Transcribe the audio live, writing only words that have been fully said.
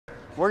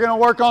we're going to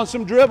work on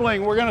some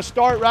dribbling. We're going to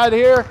start right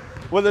here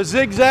with a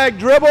zigzag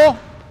dribble.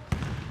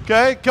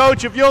 Okay,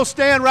 Coach, if you'll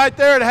stand right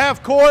there at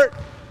half court.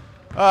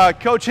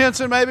 Coach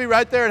Henson, maybe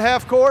right there at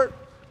half court.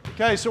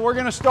 Okay, so we're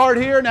going to start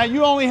here. Now,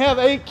 you only have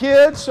 8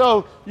 kids,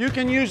 so you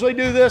can usually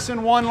do this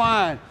in one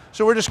line.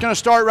 So we're just going to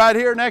start right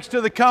here next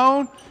to the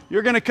cone.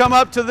 You're going to come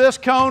up to this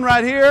cone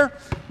right here.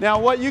 Now,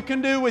 what you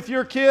can do with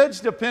your kids,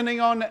 depending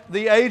on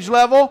the age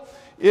level,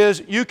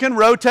 is you can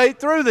rotate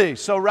through these.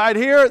 So right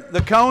here,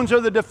 the cones are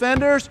the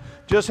defenders.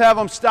 Just have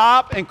them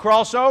stop and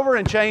cross over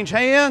and change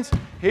hands.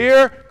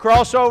 Here,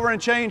 cross over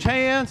and change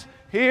hands.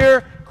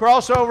 Here,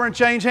 cross over and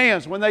change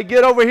hands. When they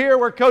get over here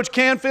where Coach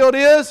Canfield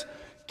is,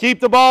 keep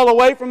the ball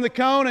away from the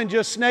cone and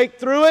just snake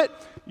through it.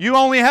 You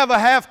only have a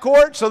half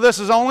court, so this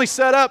is only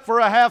set up for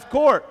a half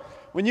court.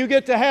 When you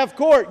get to half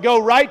court,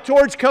 go right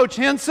towards Coach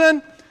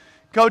Henson.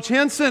 Coach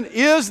Henson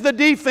is the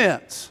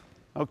defense,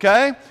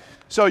 okay?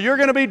 So you're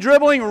going to be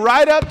dribbling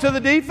right up to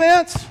the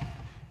defense,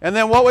 and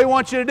then what we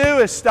want you to do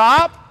is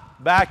stop,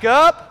 back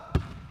up,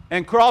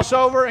 and cross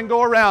over and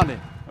go around him,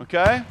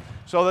 okay?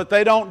 So that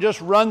they don't just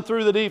run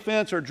through the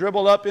defense or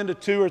dribble up into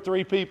 2 or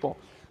 3 people.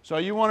 So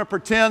you want to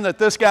pretend that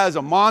this guy's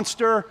a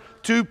monster,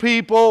 2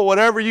 people,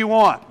 whatever you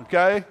want,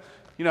 okay?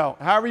 You know,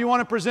 however you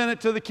want to present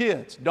it to the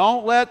kids.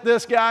 Don't let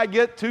this guy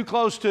get too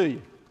close to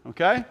you,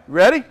 okay?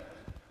 Ready?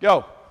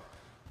 Go.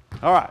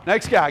 All right,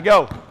 next guy,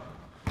 go.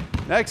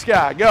 Next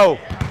guy, go.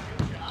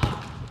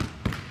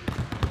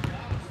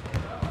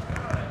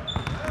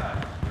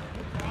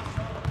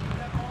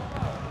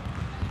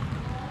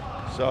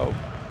 So,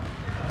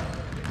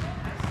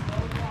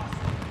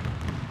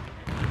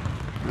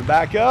 and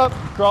back up,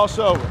 cross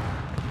over.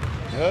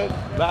 Good.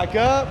 Back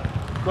up,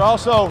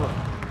 cross over.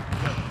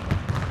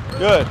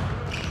 Good.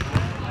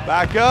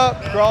 Back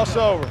up, cross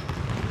over.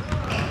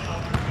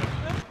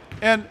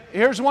 And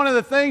here's one of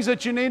the things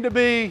that you need to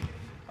be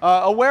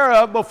aware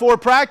of before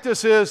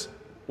practice is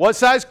what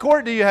size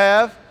court do you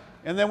have?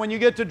 And then when you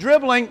get to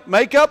dribbling,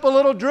 make up a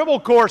little dribble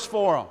course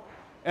for them.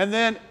 And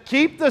then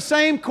keep the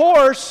same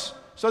course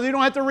so that you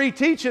don't have to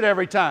reteach it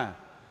every time.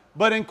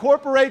 But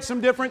incorporate some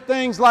different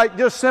things like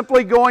just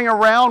simply going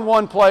around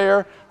one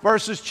player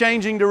versus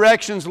changing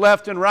directions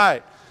left and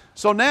right.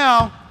 So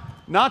now,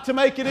 not to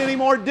make it any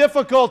more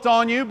difficult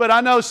on you, but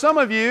I know some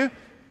of you,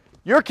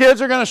 your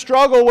kids are going to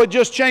struggle with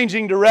just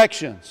changing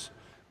directions.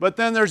 But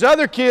then there's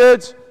other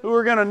kids who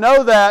are going to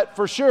know that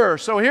for sure.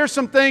 So here's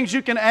some things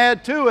you can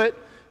add to it.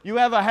 You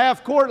have a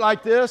half court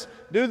like this,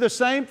 do the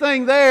same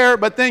thing there,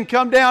 but then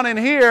come down in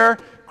here,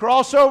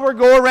 cross over,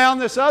 go around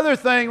this other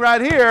thing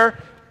right here,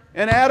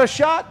 and add a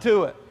shot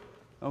to it,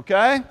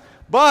 okay?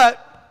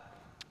 But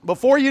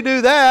before you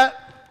do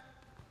that,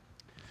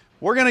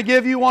 we're going to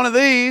give you one of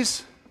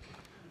these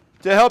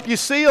to help you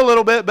see a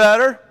little bit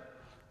better,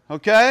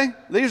 okay?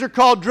 These are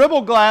called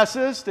dribble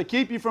glasses to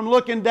keep you from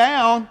looking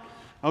down,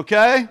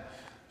 okay?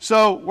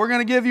 So we're going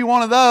to give you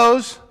one of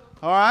those,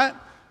 all right?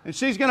 And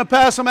she's going to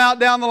pass them out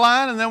down the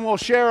line, and then we'll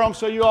share them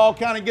so you all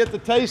kind of get the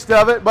taste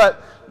of it.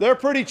 But they're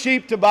pretty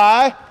cheap to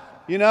buy,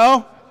 you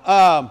know.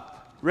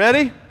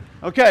 Ready?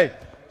 Okay.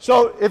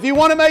 So if you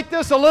want to make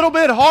this a little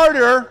bit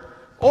harder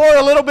or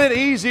a little bit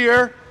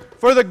easier,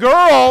 for the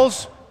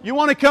girls, you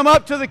want to come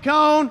up to the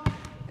cone,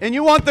 and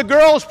you want the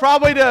girls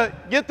probably to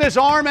get this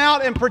arm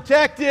out and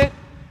protect it,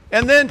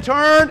 and then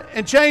turn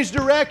and change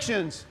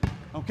directions,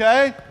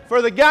 okay?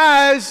 For the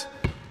guys,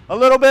 a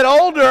little bit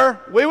older,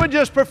 we would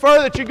just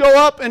prefer that you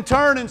go up and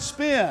turn and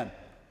spin,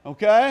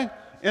 okay?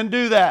 And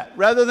do that.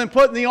 Rather than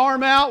putting the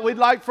arm out, we'd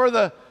like for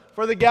the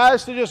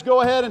guys to just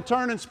go ahead and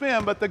turn and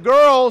spin. But the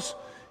girls,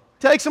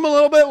 takes them a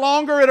little bit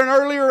longer at an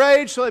earlier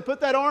age, so they put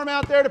that arm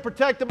out there to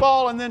protect the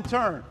ball and then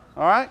turn.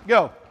 All right,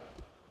 go.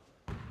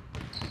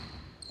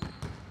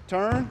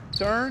 Turn,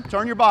 turn,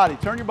 turn your body,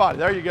 turn your body.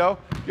 There you go.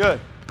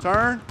 Good.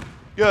 Turn,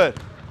 good.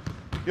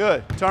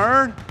 Good.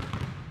 Turn,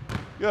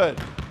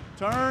 good.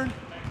 Turn.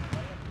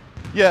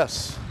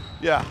 Yes.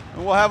 Yeah.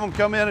 And we'll have them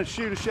come in and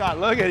shoot a shot.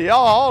 Look at y'all,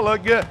 all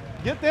look good.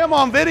 Get them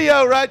on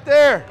video right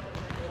there.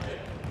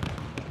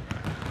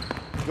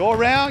 Go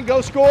around,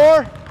 go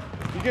score.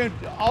 You can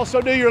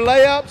also do your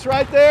layups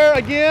right there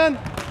again.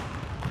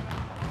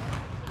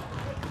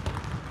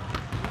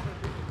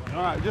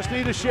 All right, just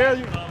need to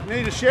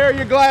share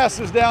your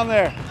glasses down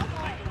there.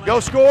 Go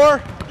score.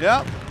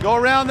 Yep. Go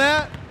around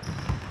that.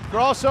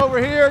 Cross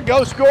over here.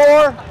 Go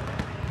score.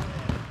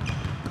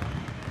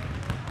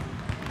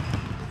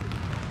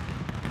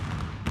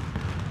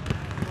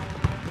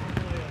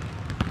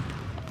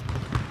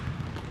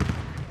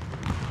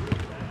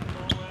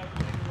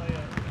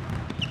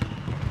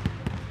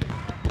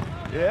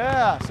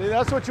 Yeah, see,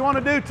 that's what you want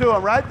to do to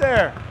them right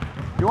there.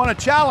 You want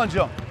to challenge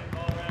them.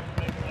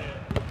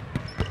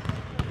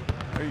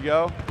 There you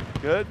go.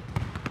 Good.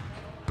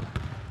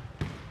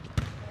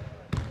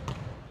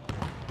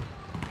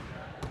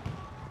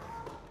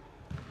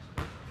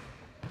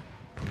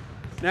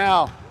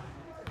 Now,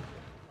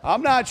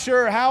 I'm not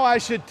sure how I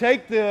should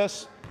take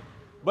this,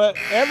 but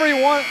every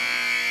one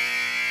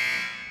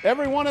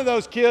of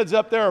those kids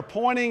up there are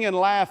pointing and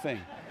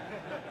laughing.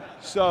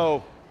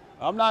 So,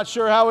 I'm not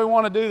sure how we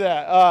want to do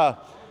that.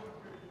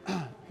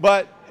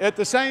 But at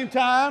the same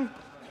time,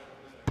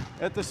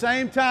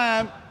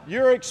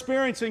 you're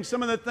experiencing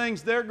some of the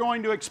things they're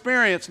going to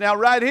experience. Now,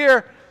 right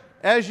here,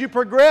 as you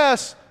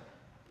progress,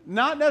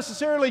 not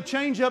necessarily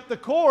change up the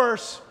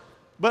course,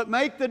 but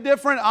make the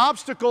different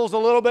obstacles a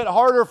little bit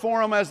harder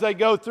for them as they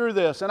go through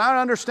this. And I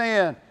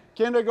understand,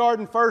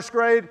 kindergarten, first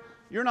grade,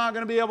 you're not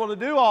going to be able to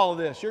do all of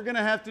this. You're going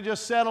to have to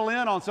just settle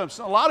in on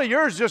something. A lot of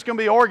yours is just going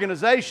to be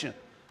organization,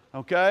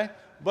 okay?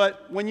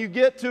 But when you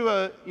get to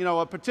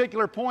a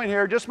particular point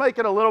here, just make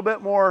it a little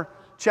bit more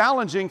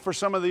challenging for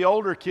some of the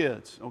older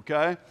kids,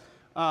 okay?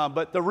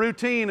 But the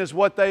routine is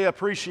what they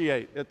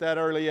appreciate at that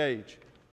early age.